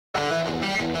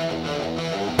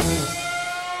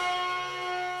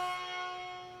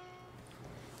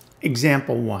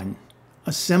Example 1,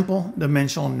 a simple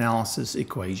dimensional analysis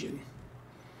equation.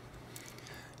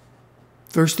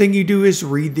 First thing you do is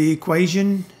read the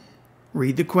equation,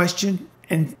 read the question,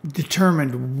 and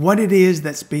determine what it is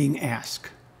that's being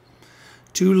asked.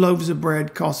 2 loaves of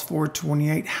bread cost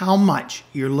 $4.28. How much?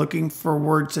 You're looking for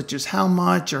words such as how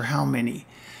much or how many.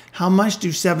 How much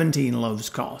do 17 loaves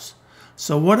cost?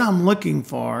 So what I'm looking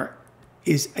for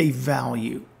is a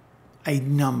value, a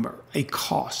number, a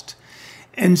cost.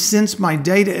 And since my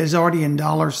data is already in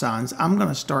dollar signs, I'm going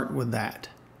to start with that.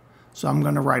 So I'm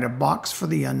going to write a box for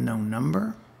the unknown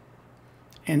number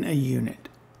and a unit.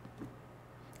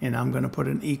 And I'm going to put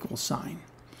an equal sign.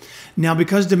 Now,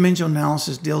 because dimensional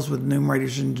analysis deals with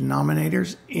numerators and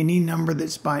denominators, any number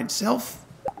that's by itself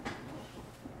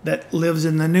that lives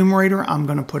in the numerator, I'm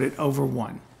going to put it over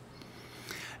 1.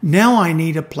 Now I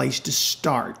need a place to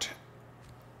start.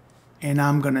 And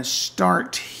I'm going to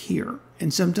start here.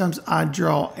 And sometimes I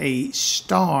draw a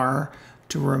star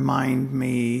to remind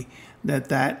me that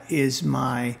that is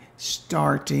my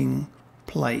starting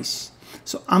place.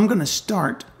 So I'm going to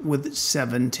start with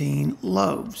 17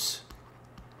 loaves.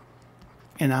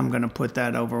 And I'm going to put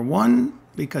that over 1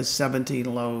 because 17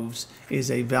 loaves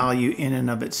is a value in and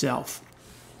of itself.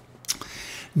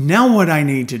 Now what I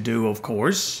need to do, of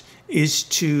course, is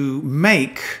to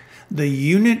make the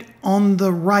unit on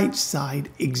the right side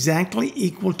exactly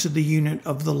equal to the unit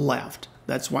of the left.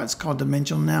 That's why it's called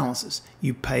dimensional analysis.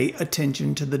 You pay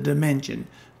attention to the dimension,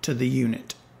 to the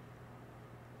unit.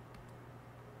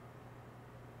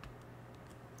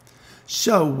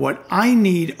 So what I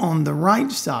need on the right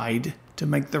side to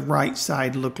make the right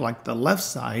side look like the left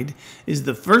side is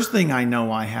the first thing I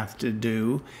know I have to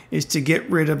do is to get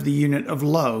rid of the unit of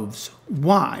loaves.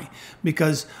 Why?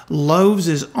 Because loaves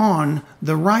is on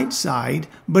the right side,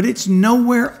 but it's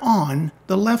nowhere on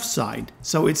the left side.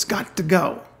 So it's got to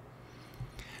go.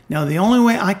 Now the only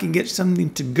way I can get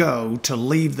something to go to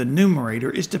leave the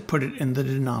numerator is to put it in the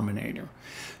denominator.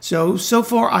 So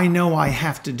far I know I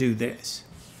have to do this.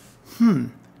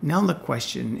 Now the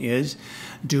question is,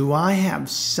 do I have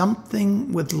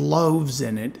something with loaves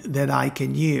in it that I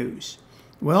can use?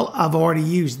 Well, I've already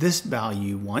used this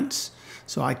value once,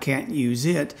 so I can't use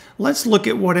it. Let's look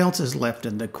at what else is left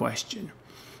in the question.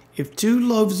 If 2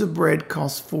 loaves of bread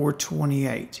cost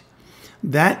 $4.28,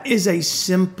 that is a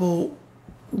simple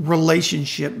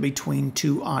relationship between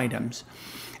 2 items.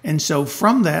 And so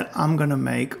from that, I'm going to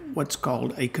make what's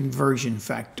called a conversion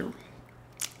factor.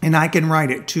 And I can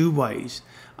write it 2 ways.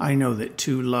 I know that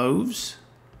 2 loaves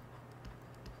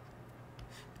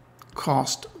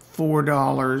cost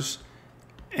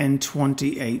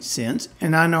 $4.28.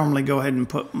 And I normally go ahead and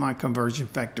put my conversion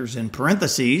factors in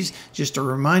parentheses just to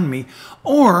remind me.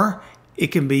 Or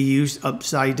it can be used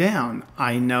upside down.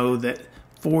 I know that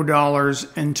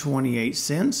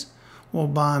 $4.28 will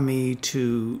buy me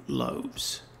 2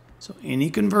 loaves. So any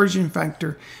conversion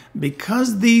factor,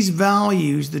 because these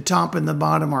values, the top and the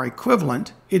bottom, are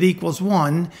equivalent, it equals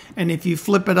 1. And if you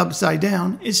flip it upside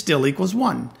down, it still equals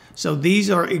 1. So these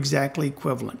are exactly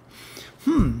equivalent.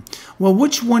 Well,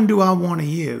 which one do I want to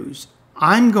use?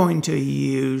 I'm going to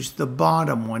use the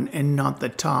bottom one and not the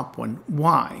top one.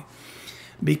 Why?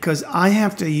 Because I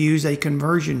have to use a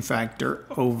conversion factor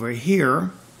over here,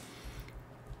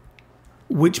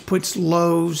 which puts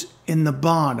loaves in the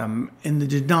bottom, in the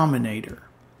denominator.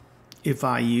 If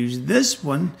I use this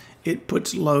one, it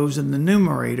puts loaves in the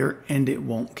numerator and it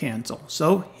won't cancel.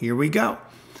 So here we go.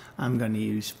 I'm going to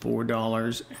use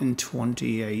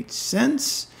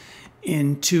 $4.28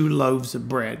 in 2 loaves of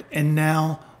bread. And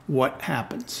now what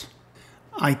happens?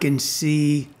 I can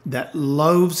see that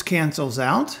loaves cancels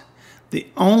out. The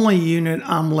only unit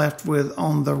I'm left with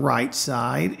on the right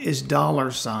side is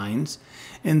dollar signs,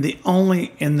 and the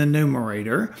only in the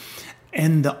numerator.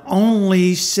 And the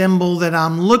only symbol that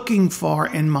I'm looking for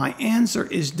in my answer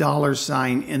is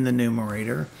 $sign in the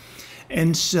numerator.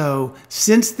 And so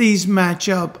since these match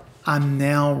up, I'm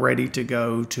now ready to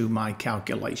go to my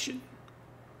calculation.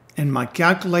 In my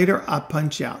calculator, I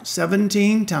punch out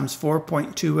 17 times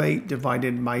 4.28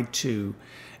 divided by 2.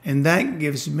 And that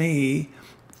gives me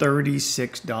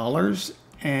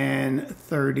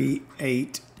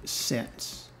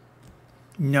 $36.38.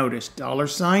 Notice dollar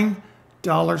sign,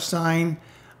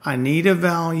 I need a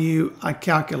value, I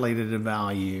calculated a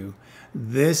value.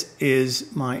 This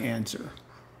is my answer.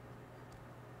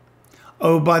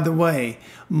 Oh, by the way,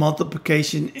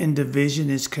 multiplication and division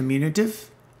is commutative.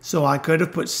 So I could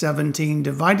have put 17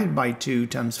 divided by 2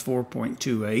 times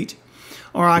 4.28.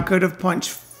 Or I could have punched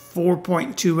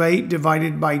 4.28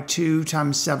 divided by 2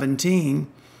 times 17.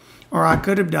 Or I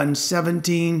could have done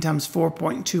 17 times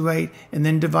 4.28 and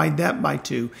then divide that by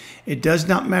 2. It does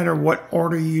not matter what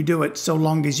order you do it, so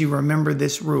long as you remember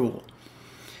this rule.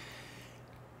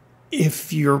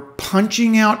 If you're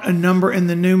punching out a number in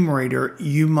the numerator,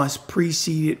 you must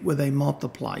precede it with a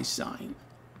multiply sign.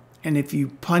 And if you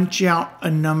punch out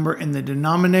a number in the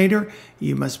denominator,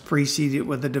 you must precede it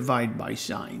with a divide by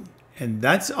sign. And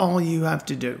that's all you have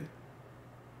to do.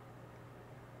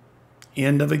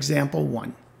 End of example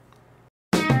 1.